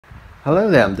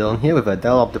Hello there, I'm Dylan here with a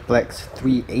Dell Optiplex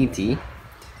 380,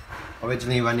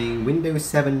 originally running Windows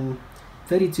 7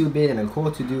 32-bit and a core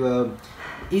to Duo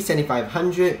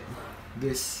E7500.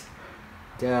 This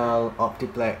Dell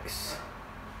Optiplex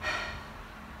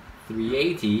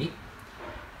 380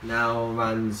 now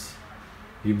runs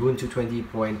Ubuntu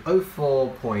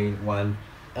 20.04.1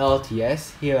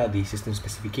 LTS. Here are the system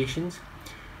specifications.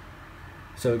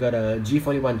 So we've got a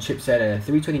G41 chipset and a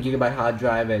 320GB hard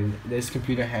drive, and this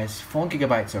computer has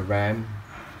 4GB of RAM.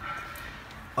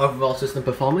 Overall system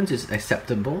performance is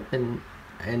acceptable, and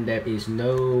there is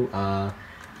no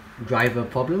driver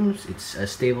problems. It's a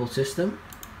stable system.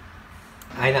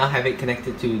 I now have it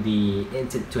connected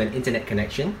to an internet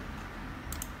connection,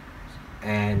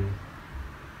 and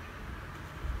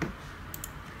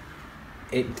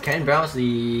it can browse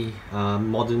the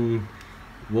modern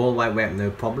World Wide Web no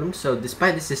problem. So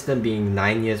despite the system being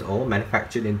 9 years old,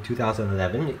 manufactured in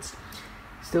 2011, it's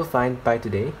still fine by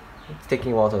today. It's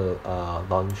taking a while to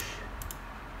launch.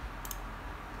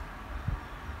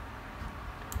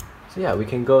 So yeah, we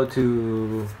can go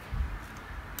to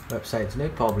websites, no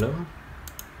problem.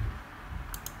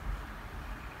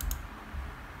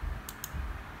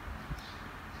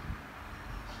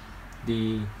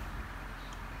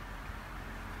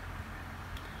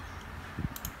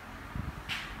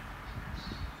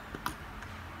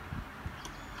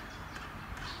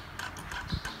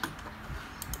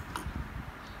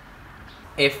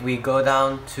 If we go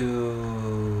down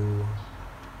to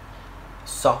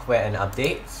software and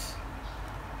updates,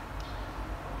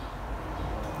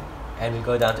 and we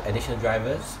go down to additional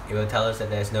drivers, it will tell us that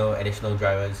there's no additional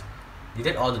drivers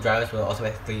needed. All the drivers will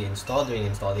automatically install during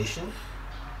installation.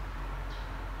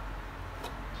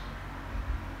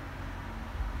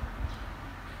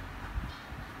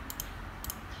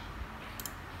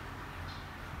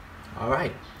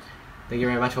 Alright. Thank you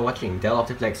very much for watching Dell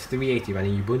Optiplex 380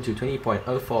 running Ubuntu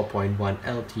 20.04.1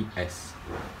 LTS.